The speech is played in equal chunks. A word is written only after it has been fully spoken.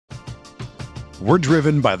We're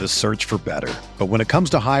driven by the search for better. But when it comes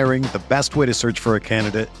to hiring, the best way to search for a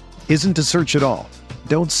candidate isn't to search at all.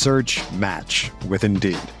 Don't search, match with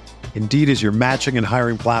Indeed. Indeed is your matching and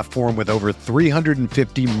hiring platform with over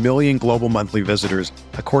 350 million global monthly visitors,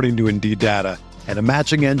 according to Indeed data, and a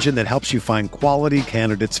matching engine that helps you find quality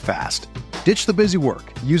candidates fast. Ditch the busy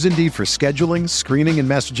work. Use Indeed for scheduling, screening, and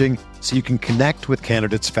messaging so you can connect with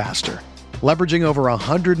candidates faster. Leveraging over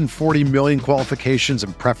 140 million qualifications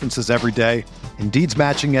and preferences every day, Indeed's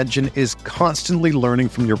matching engine is constantly learning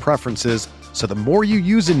from your preferences, so the more you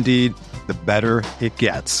use Indeed, the better it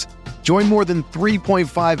gets. Join more than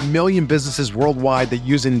 3.5 million businesses worldwide that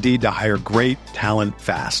use Indeed to hire great talent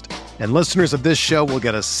fast. And listeners of this show will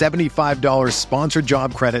get a $75 sponsored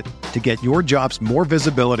job credit to get your jobs more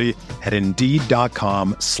visibility at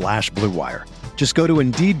Indeed.com/Blue Wire. Just go to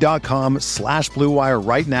Indeed.com/Blue Wire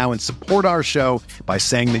right now and support our show by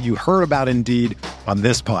saying that you heard about Indeed on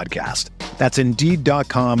this podcast. That's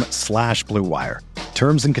Indeed.com/Blue Wire.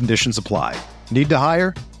 Terms and conditions apply. Need to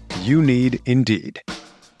hire? You need Indeed.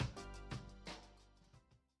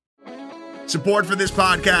 Support for this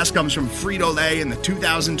podcast comes from Frito-Lay and the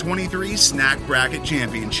 2023 Snack Bracket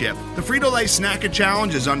Championship. The Frito-Lay Snack-A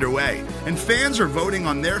Challenge is underway, and fans are voting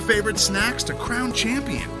on their favorite snacks to crown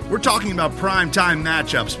champion. We're talking about prime-time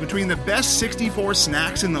matchups between the best 64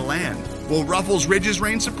 snacks in the land. Will Ruffles Ridges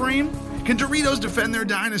reign supreme? Can Doritos defend their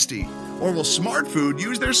dynasty? Or will Smart Food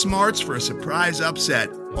use their smarts for a surprise upset?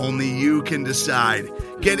 Only you can decide.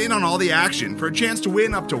 Get in on all the action for a chance to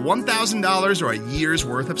win up to $1,000 or a year's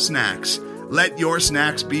worth of snacks. Let your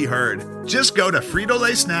snacks be heard. Just go to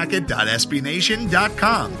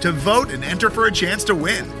fritolaysnacket.sbnation.com to vote and enter for a chance to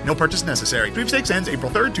win. No purchase necessary. Sweepstakes ends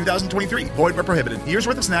April 3rd, 2023. Void where prohibited. Year's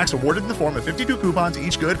worth of snacks awarded in the form of 52 coupons,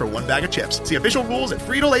 each good for one bag of chips. See official rules at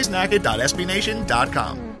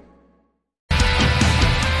fritolaysnacket.sbnation.com.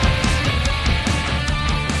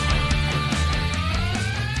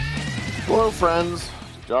 Hello, friends.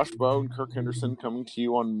 Josh Bowe and Kirk Henderson coming to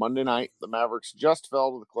you on Monday night. The Mavericks just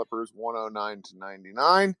fell to the Clippers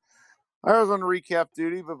 109-99. I was on recap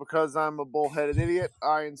duty, but because I'm a bullheaded idiot,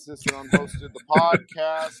 I insisted on hosting the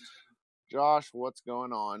podcast. Josh, what's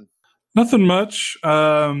going on? Nothing much.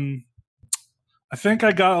 I think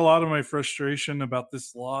I got a lot of my frustration about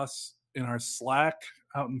this loss in our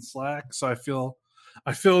out in Slack. So I feel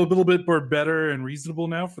a little bit more better and reasonable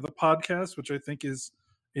now for the podcast, which I think is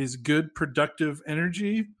good, productive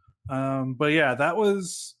energy. But yeah, that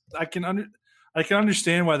was, I can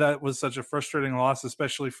understand why that was such a frustrating loss,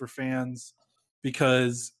 especially for fans,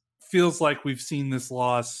 because it feels like we've seen this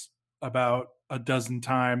loss about a dozen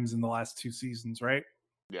times in the last two seasons, right?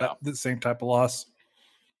 Yeah. The same type of loss.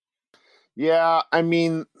 Yeah. I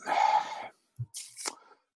mean,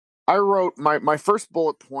 I wrote my first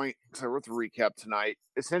bullet point, because I wrote the recap tonight,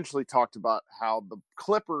 essentially talked about how the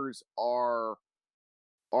Clippers are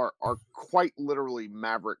quite literally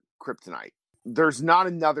Maverick kryptonite. There's not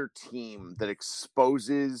another team that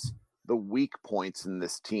exposes the weak points in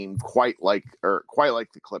this team quite like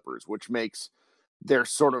the Clippers, which makes their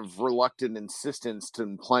sort of reluctant insistence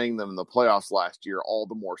to playing them in the playoffs last year all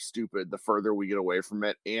the more stupid the further we get away from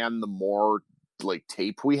it and the more like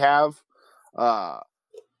tape we have.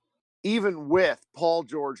 Even with Paul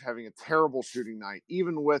George having a terrible shooting night,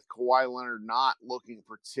 even with Kawhi Leonard not looking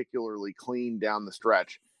particularly clean down the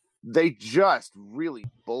stretch, they just really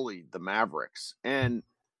bullied the Mavericks. And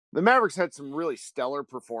the Mavericks had some really stellar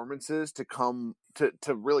performances to come to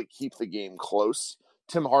really keep the game close.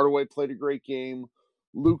 Tim Hardaway played a great game.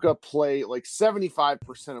 Luka played like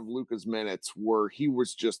 75% of Luka's minutes where he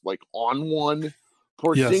was just like on one.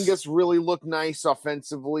 Porzingis really looked nice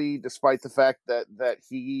offensively, despite the fact that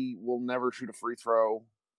he will never shoot a free throw.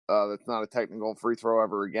 That's not a technical free throw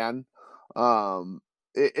ever again.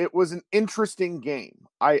 It was an interesting game.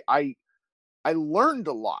 I learned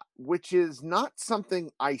a lot, which is not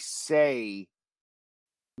something I say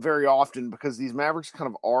very often because these Mavericks kind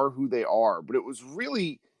of are who they are. But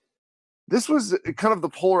this was kind of the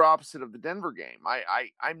polar opposite of the Denver game.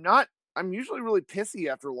 I'm usually really pissy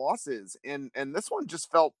after losses, and this one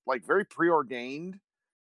just felt like very preordained.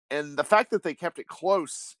 And the fact that they kept it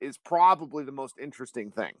close is probably the most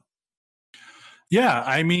interesting thing. Yeah,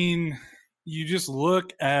 I mean, you just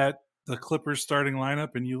look at the Clippers starting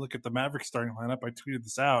lineup and you look at the Mavericks starting lineup. I tweeted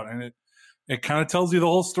this out, and it kind of tells you the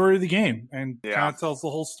whole story of the game, and kind of tells the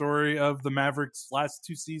whole story of the Mavericks' last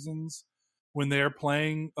two seasons when they are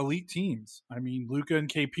playing elite teams. I mean, Luka and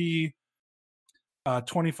KP,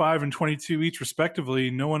 25 and 22 each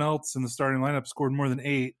respectively. No one else in the starting lineup scored more than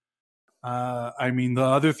 8. I mean, the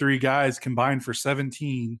other three guys combined for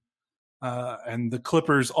 17. And the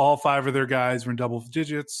Clippers, all 5 of their guys were in double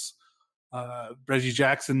digits. Reggie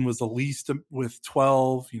Jackson was the least with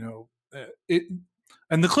 12.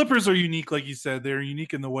 And the Clippers are unique, like you said. They're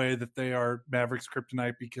unique in the way that they are Mavericks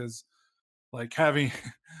kryptonite because, like, having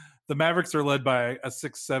the Mavericks are led by a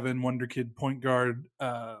 6'7" wonder kid point guard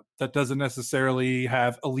that doesn't necessarily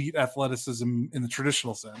have elite athleticism in the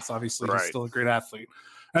traditional sense. Obviously, he's still a great athlete.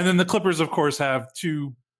 And then the Clippers, of course, have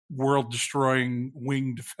two world-destroying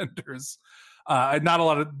wing defenders. Not a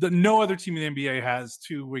lot of no other team in the NBA has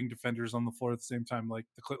two wing defenders on the floor at the same time.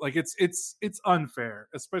 It's unfair,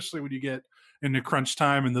 especially when you get into crunch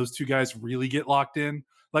time and those two guys really get locked in.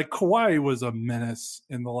 Like Kawhi was a menace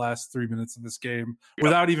in the last 3 minutes of this game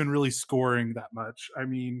without even really scoring that much. I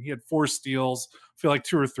mean, he had 4 steals. I feel like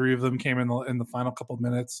 2 or 3 of them came in the final couple of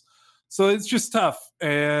minutes. So it's just tough.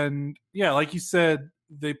 And yeah, like you said,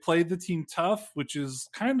 they played the team tough, which is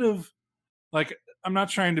kind of like, I'm not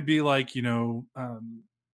trying to be like, the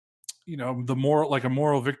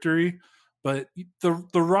moral victory, but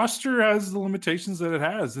the roster has the limitations that it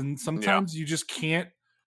has. And sometimes you just can't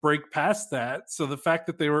break past that. So the fact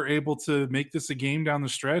that they were able to make this a game down the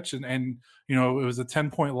stretch and it was a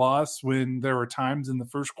 10-point loss when there were times in the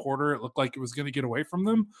first quarter it looked like it was going to get away from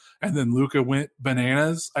them, and then Luka went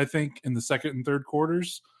bananas, I think, in the second and third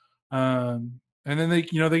quarters, and then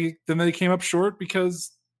they came up short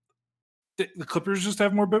because the Clippers just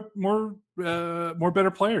have more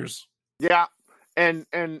better players. Yeah, and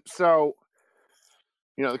so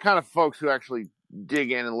the kind of folks who actually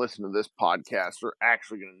dig in and listen to this podcast are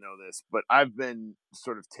actually going to know this, but I've been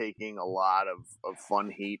sort of taking a lot of fun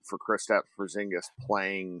heat for Kristaps Porzingis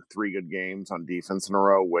playing 3 good games on defense in a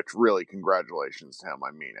row, which really congratulations to him.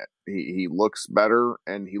 I mean it. He looks better,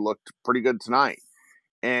 and he looked pretty good tonight.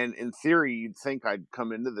 And in theory, you'd think I'd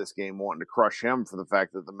come into this game wanting to crush him for the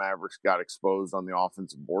fact that the Mavericks got exposed on the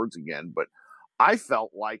offensive boards again, but I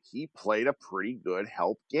felt like he played a pretty good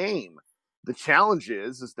help game. The challenge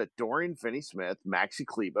is that Dorian Finney-Smith, Maxi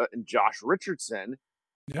Kleber, and Josh Richardson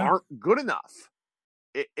aren't good enough.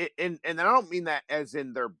 And I don't mean that as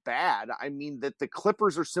in they're bad. I mean that the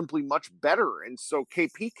Clippers are simply much better. And so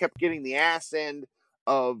KP kept getting the ass end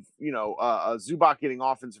of, Zubac getting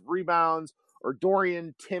offensive rebounds, or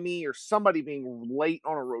Dorian, Timmy, or somebody being late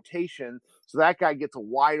on a rotation. So that guy gets a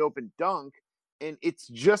wide open dunk. And it's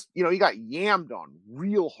just, he got yammed on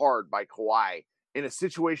real hard by Kawhi in a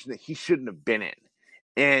situation that he shouldn't have been in.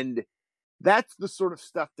 And that's the sort of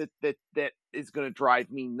stuff that is going to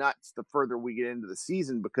drive me nuts the further we get into the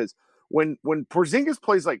season, because when Porzingis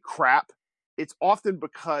plays like crap, it's often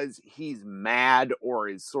because he's mad or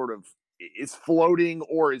is floating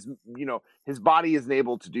or is, his body isn't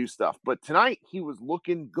able to do stuff. But tonight he was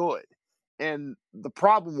looking good. And the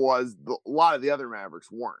problem was a lot of the other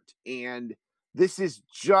Mavericks weren't. And this is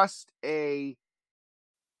just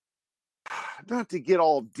not to get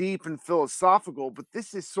all deep and philosophical, but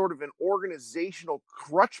this is sort of an organizational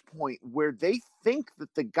crutch point where they think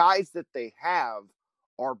that the guys that they have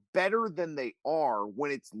are better than they are,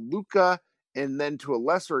 when it's Luka and then to a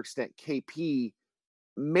lesser extent KP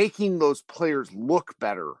making those players look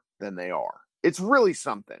better than they are. It's really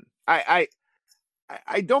something. I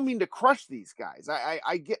don't mean to crush these guys.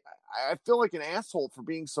 I feel like an asshole for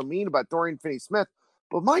being so mean about Dorian Finney-Smith,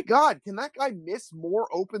 but my God, can that guy miss more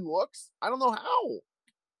open looks? I don't know how.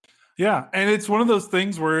 Yeah, and it's one of those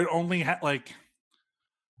things where it only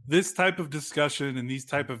this type of discussion and these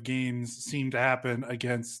type of games seem to happen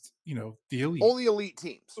against, the elite. Only elite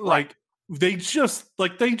teams. Like they just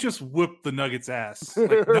whooped the Nuggets ass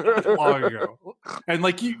not long ago. And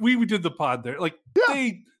we did the pod there.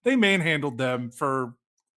 They manhandled them for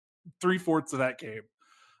 3/4 of that game.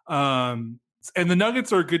 And the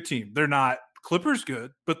Nuggets are a good team. They're not Clippers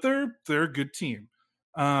good, but they're a good team.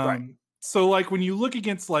 So when you look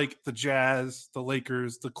against the Jazz, the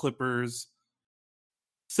Lakers, the Clippers,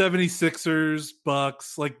 76ers,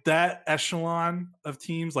 Bucks, that echelon of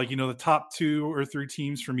teams, the top 2 or 3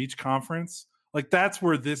 teams from each conference, that's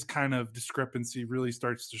where this kind of discrepancy really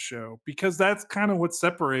starts to show, because that's kind of what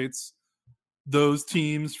separates those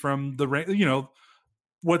teams from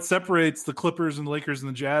what separates the Clippers and the Lakers and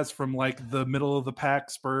the Jazz from the middle of the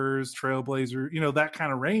pack Spurs, Trailblazer, that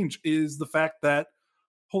kind of range, is the fact that,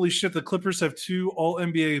 holy shit, the Clippers have 2 all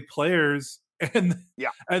NBA players and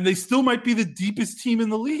they still might be the deepest team in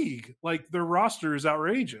the league. Their roster is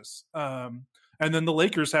outrageous. And then the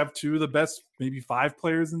Lakers have 2 of the best, maybe 5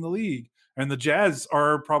 players in the league. And the Jazz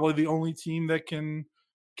are probably the only team that can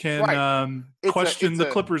question the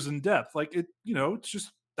Clippers in depth. It's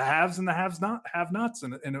just the haves and the have-nots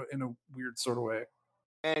in a weird sort of way.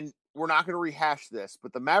 And we're not going to rehash this,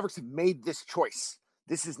 but the Mavericks have made this choice.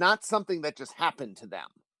 This is not something that just happened to them.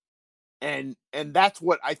 And that's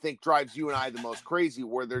what I think drives you and I the most crazy,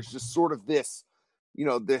 where there's just sort of this,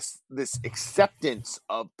 this acceptance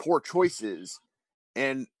of poor choices.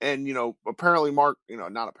 And apparently Mark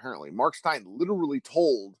Stein literally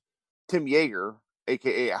told Tim Yeager,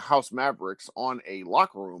 aka House Mavericks, on a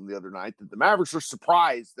locker room the other night that the Mavericks are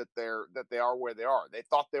surprised that they are where they are. They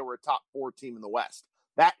thought they were a top 4 team in the West.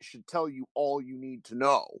 That should tell you all you need to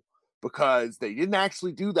know, because they didn't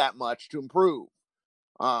actually do that much to improve.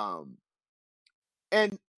 And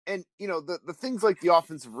the things like the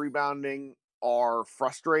offensive rebounding are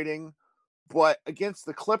frustrating, but against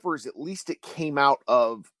the Clippers, at least it came out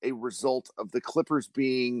of a result of the Clippers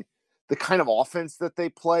being the kind of offense that they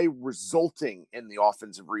play, resulting in the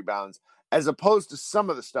offensive rebounds, as opposed to some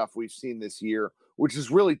of the stuff we've seen this year, which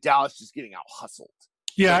is really Dallas just getting out hustled.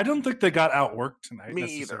 Yeah, I don't think they got outworked tonight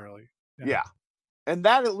necessarily. Either. Yeah. And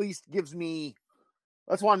that at least gives me,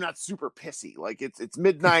 that's why I'm not super pissy. Like it's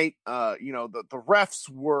midnight. The refs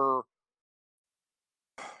were,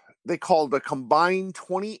 they called a combined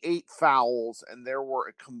 28 fouls, and there were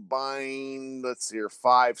a combined,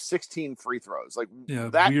 16 free throws. Like,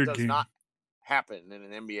 that does not happen in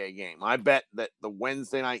an NBA game. I bet that the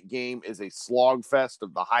Wednesday night game is a slog fest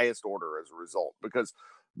of the highest order as a result, because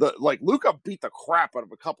Luka beat the crap out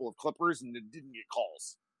of a couple of Clippers and it didn't get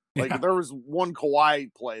calls. There was one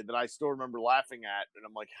Kawhi play that I still remember laughing at, and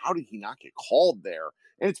I'm like, how did he not get called there?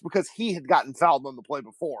 And it's because he had gotten fouled on the play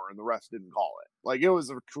before, and the refs didn't call it. It was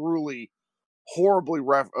a truly horribly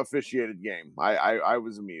officiated game. I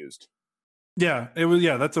was amused. Yeah, it was.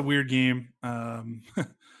 Yeah, that's a weird game. The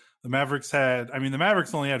Mavericks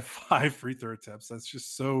only had 5 free throw attempts. That's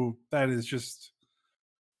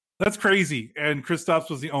crazy. And Kristaps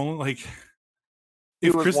was the only, he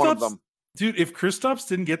was one of them. Dude, if Kristaps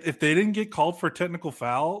if they didn't get called for a technical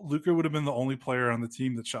foul, Luka would have been the only player on the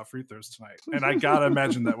team that shot free throws tonight. And I gotta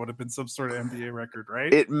imagine that would have been some sort of NBA record,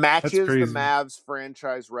 right? It matches the Mavs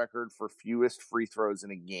franchise record for fewest free throws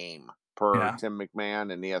in a game per Tim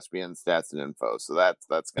McMahon and ESPN Stats and Info. So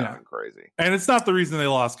that's kind of crazy. And it's not the reason they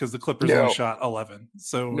lost, because the Clippers only shot 11.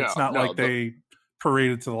 So it's not like they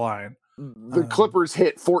paraded to the line. The Clippers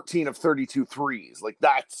hit 14 of 32 threes.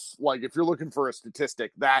 That's if you're looking for a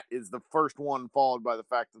statistic, that is the first one, followed by the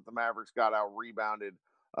fact that the Mavericks got out rebounded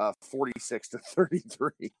 46 to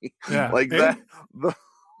 33. Yeah.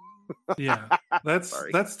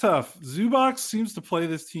 That's tough. Zubac seems to play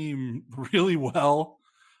this team really well.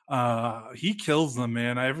 He kills them,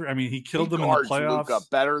 man. He killed them in the playoffs. Luka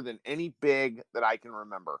better than any big that I can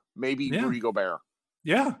remember. Maybe Rudy Gobert.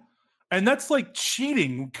 Yeah. And that's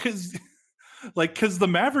cheating, because the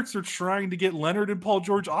Mavericks are trying to get Leonard and Paul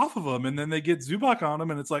George off of him, and then they get Zubac on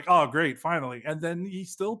him, and it's like, oh, great, finally. And then he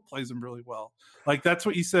still plays him really well. That's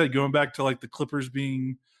what you said, going back to the Clippers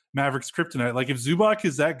being Mavericks kryptonite. If Zubac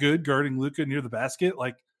is that good guarding Luka near the basket,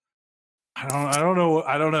 I don't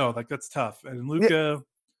know. That's tough. And Luka.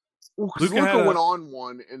 Luka went on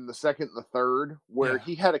one in the second and the third where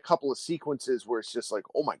he had a couple of sequences where it's just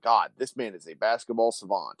oh my God, this man is a basketball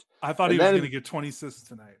savant. I thought he was going to get 20 assists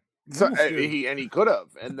tonight. He could have.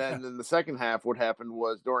 And then in the second half, what happened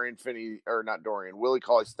was Willie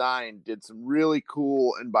Cauley-Stein did some really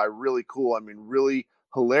cool, and by really cool, I mean really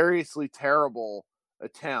hilariously terrible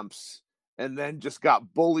attempts, and then just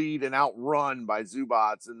got bullied and outrun by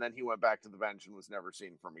Zubac, and then he went back to the bench and was never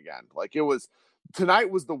seen from again. Tonight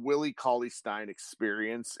was the Willie Cauley-Stein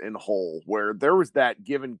experience in whole, where there was that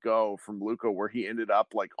give and go from Luka where he ended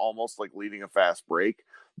up almost leading a fast break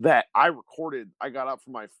that I recorded. I got up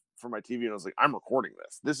from my TV and I was like, I'm recording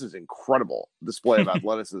this. This is incredible display of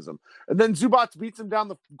athleticism. And then Zubac beats him down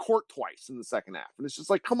the court twice in the second half. And it's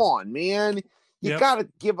just come on, man. You got to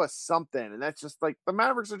give us something. And that's just the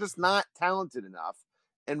Mavericks are just not talented enough.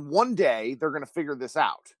 And one day they're going to figure this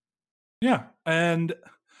out. Yeah. And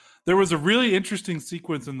there was a really interesting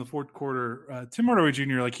sequence in the fourth quarter. Tim Hardaway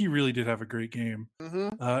Jr., he really did have a great game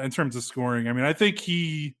in terms of scoring. I think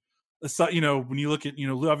he, when you look at,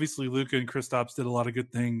 obviously Luka and Kristaps did a lot of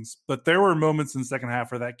good things, but there were moments in the second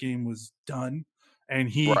half where that game was done and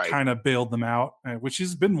he kind of bailed them out, which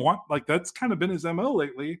has been that's kind of been his MO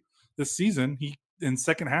lately this season. He, in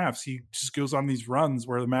second halves, he just goes on these runs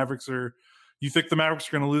where you think the Mavericks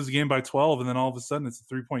are going to lose the game by 12, and then all of a sudden it's a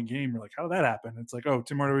 3-point game. You're like, how did that happen? It's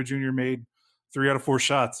Tim Hardaway Jr. made 3 out of 4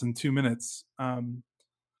 shots in 2 minutes.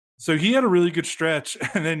 So he had a really good stretch,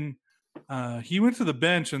 and then he went to the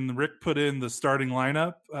bench, and Rick put in the starting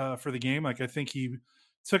lineup for the game. I think he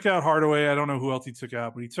took out Hardaway. I don't know who else he took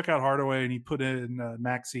out, but he took out Hardaway, and he put in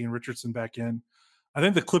Maxey and Richardson back in. I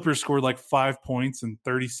think the Clippers scored 5 points in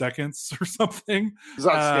 30 seconds or something. It was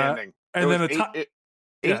outstanding. And then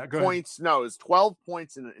Yeah, go ahead. Points. No, it was 12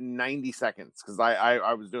 points in 90 seconds because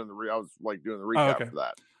I was doing I was like doing the recap for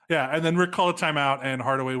that. Yeah, and then Rick called a timeout, and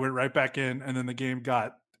Hardaway went right back in, and then the game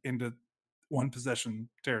got into one possession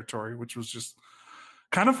territory, which was just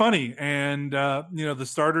kind of funny. And the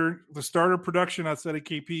starter production outside of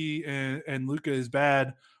KP and Luka is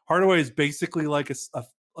bad. Hardaway is basically like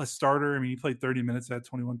a starter. I mean, he played 30 minutes, had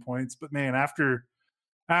 21 points, but man, after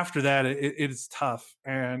that, it is tough,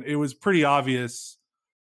 and it was pretty obvious.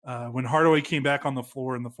 When Hardaway came back on the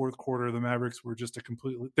floor in the fourth quarter, the Mavericks were just a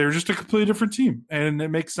completely different team, and it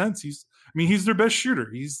makes sense. He's their best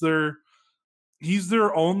shooter. He's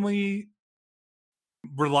their only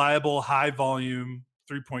reliable high volume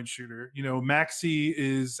 3-point shooter. Maxey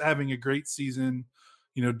is having a great season.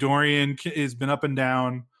 Dorian has been up and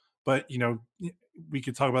down, but we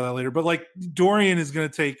could talk about that later. But like Dorian is going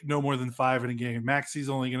to take no more than 5 in a game. Maxey's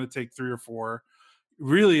only going to take 3 or 4.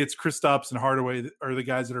 Really, it's Kristaps and Hardaway that are the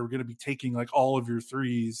guys that are going to be taking like all of your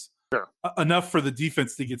threes, sure. Enough for the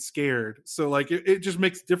defense to get scared. So like it just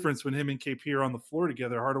makes a difference when him and KP are on the floor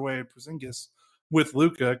together, Hardaway and Porzingis with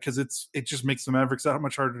Luka, because it just makes the Mavericks that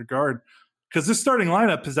much harder to guard. Because this starting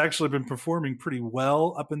lineup has actually been performing pretty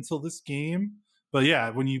well up until this game. But yeah,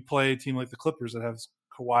 when you play a team like the Clippers that has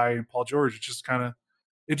Kawhi and Paul George, it just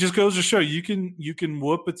goes to show you can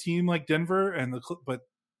whoop a team like Denver but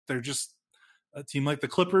they're just a team like the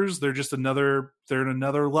Clippers. They're in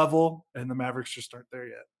another level, and the Mavericks just aren't there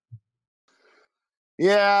yet.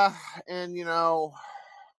 Yeah, and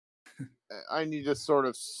I need to sort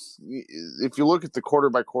of, if you look at the quarter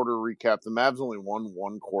by quarter recap, the Mavs only won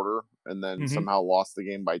one quarter and then somehow lost the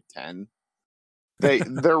game by 10.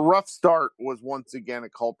 Their rough start was once again a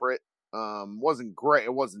culprit. Wasn't great.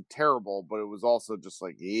 It wasn't terrible, but it was also just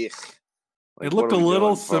like, ugh. Like, it looked a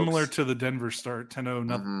little similar to the Denver start,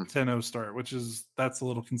 10-0 start, that's a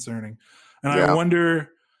little concerning. And yeah.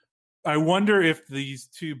 I wonder if these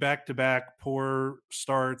two back-to-back poor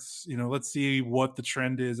starts, let's see what the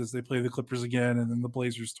trend is as they play the Clippers again and then the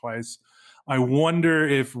Blazers twice. I wonder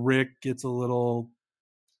if Rick gets a little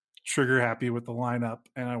trigger happy with the lineup,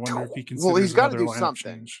 and I wonder if he considers Well, he's got to do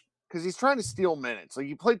something. Change. Because he's trying to steal minutes. Like,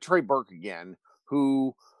 you played Trey Burke again,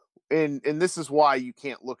 who... And this is why you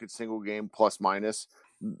can't look at single game plus minus.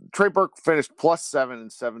 Trey Burke finished +7 in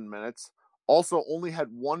 7 minutes. Also only had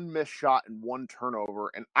 1 missed shot and 1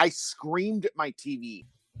 turnover. And I screamed at my TV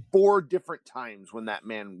 4 different times when that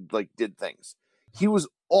man did things. He was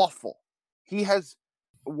awful. He has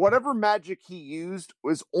whatever magic he used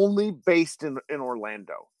was only based in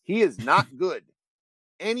Orlando. He is not good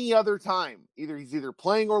any other time. He's either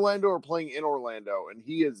playing Orlando or playing in Orlando, and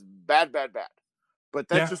he is bad. But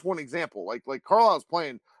that's just one example. Like Carlisle's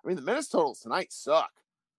playing. I mean, the minutes totals tonight suck.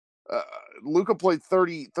 Luka played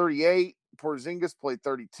 38. Porzingis played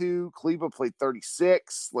 32. Kleba played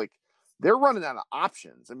 36. Like, they're running out of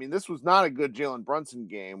options. I mean, this was not a good Jalen Brunson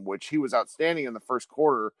game, which he was outstanding in the first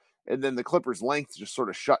quarter, and then the Clippers' length just sort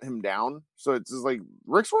of shut him down. So it's just like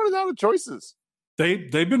Rick's running out of choices. They've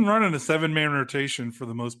been running a 7-man rotation for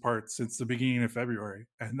the most part since the beginning of February,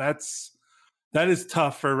 and that is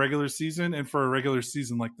tough for a regular season, and for a regular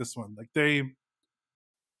season like this one. Like they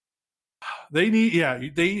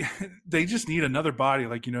just need another body.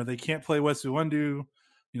 Like, they can't play Wes Iwundu.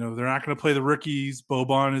 They're not going to play the rookies.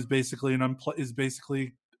 Boban is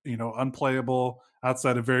basically unplayable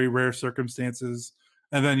outside of very rare circumstances.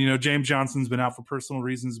 And then, James Johnson's been out for personal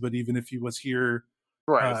reasons, but even if he was here,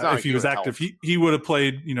 if he was active, he would have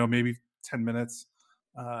played, maybe 10 minutes.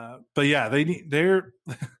 But yeah, they're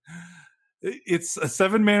it's a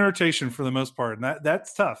 7-man rotation for the most part, and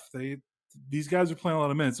that's tough. These guys are playing a lot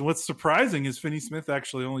of minutes. And what's surprising is Finney Smith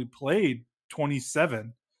actually only played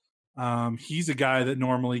 27. He's a guy that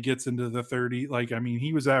normally gets into the 30.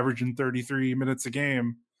 He was averaging 33 minutes a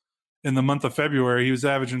game in the month of February. He was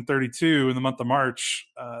averaging 32 in the month of March.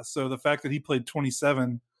 So the fact that he played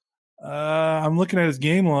 27, I'm looking at his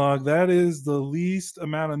game log. That is the least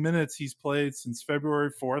amount of minutes he's played since February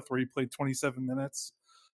 4th, where he played 27 minutes.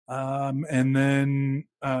 And then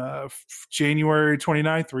January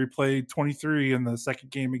 29th, where he played 23 in the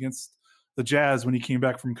second game against the Jazz when he came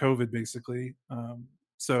back from COVID, basically.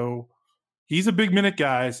 So he's a big minute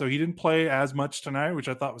guy. So he didn't play as much tonight, which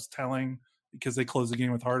I thought was telling because they closed the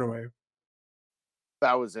game with Hardaway.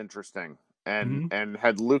 That was interesting. And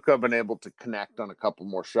had Luka been able to connect on a couple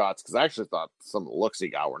more shots, because I actually thought some of the looks he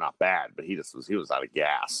got were not bad, but he was out of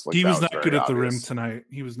gas. He was not good at the rim tonight.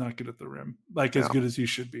 He was not good at the rim, as good as he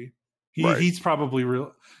should be. He's probably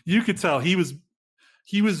real. You could tell he was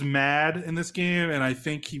he was mad in this game, and I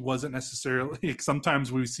think he wasn't necessarily. Like,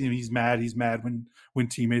 sometimes we see him; he's mad. He's mad when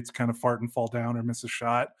teammates kind of fart and fall down or miss a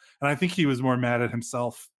shot. And I think he was more mad at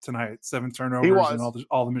himself tonight. 7 turnovers and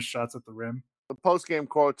all the missed shots at the rim. The post-game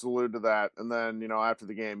quotes allude to that, and then after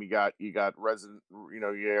the game, you got resident,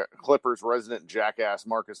 Clippers resident jackass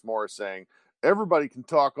Marcus Morris saying, "Everybody can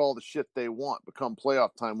talk all the shit they want, but come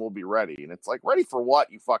playoff time, we'll be ready." And it's like, ready for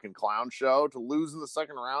what, you fucking clown show? To lose in the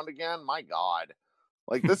second round again? My God.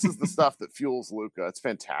 Like, this is the stuff that fuels Luka. It's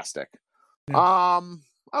fantastic. Yeah. I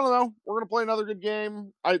don't know. We're going to play another good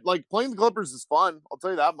game. I like playing the Clippers is fun. I'll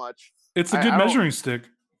tell you that much. It's a good measuring stick.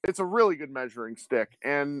 It's a really good measuring stick.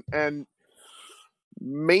 And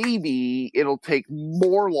maybe it'll take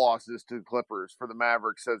more losses to the Clippers for the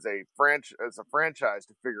Mavericks as a franchise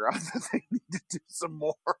to figure out that they need to do some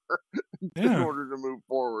more in order to move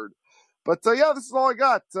forward. But this is all I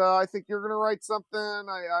got. I think you're going to write something.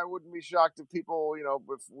 I wouldn't be shocked if people,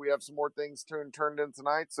 if we have some more things turned in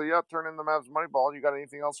tonight. So turn in the Mavs Moneyball. You got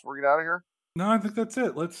anything else before we get out of here? No, I think that's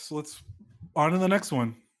it. Let's on to the next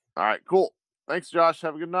one. All right, cool. Thanks, Josh.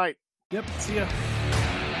 Have a good night. Yep. See ya.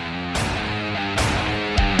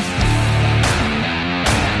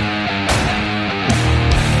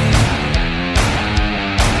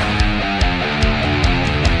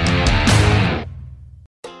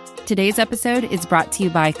 Today's episode is brought to you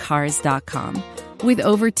by Cars.com. With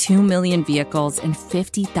over 2 million vehicles and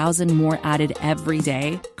 50,000 more added every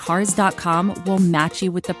day, Cars.com will match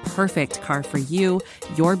you with the perfect car for you,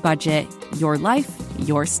 your budget, your life,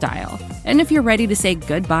 your style. And if you're ready to say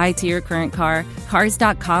goodbye to your current car,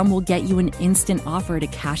 Cars.com will get you an instant offer to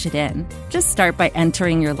cash it in. Just start by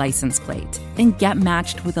entering your license plate and get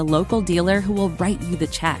matched with a local dealer who will write you the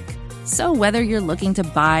check. So whether you're looking to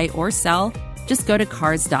buy or sell, just go to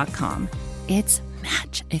Cars.com. It's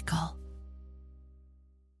magical.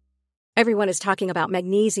 Everyone is talking about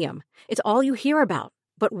magnesium. It's all you hear about.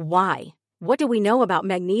 But why? What do we know about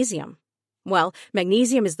magnesium? Well,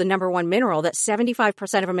 magnesium is the #1 mineral that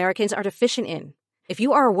 75% of Americans are deficient in. If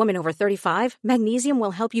you are a woman over 35, magnesium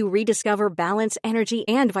will help you rediscover balance, energy,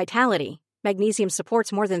 and vitality. Magnesium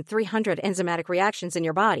supports more than 300 enzymatic reactions in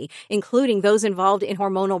your body, including those involved in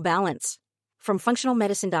hormonal balance. From functional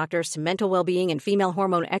medicine doctors to mental well-being and female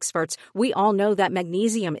hormone experts, we all know that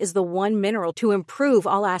magnesium is the one mineral to improve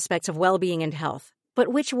all aspects of well-being and health. But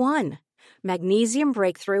which one? Magnesium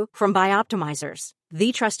Breakthrough from Bioptimizers,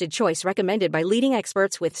 the trusted choice recommended by leading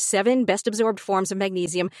experts with 7 best-absorbed forms of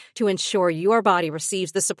magnesium to ensure your body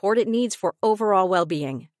receives the support it needs for overall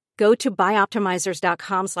well-being. Go to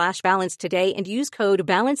bioptimizers.com/balance today and use code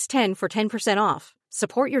BALANCE10 for 10% off.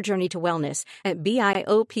 Support your journey to wellness at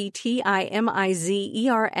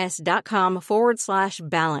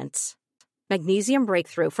bioptimizers.com/balance. Magnesium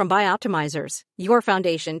Breakthrough from Bioptimizers, your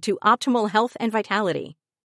foundation to optimal health and vitality.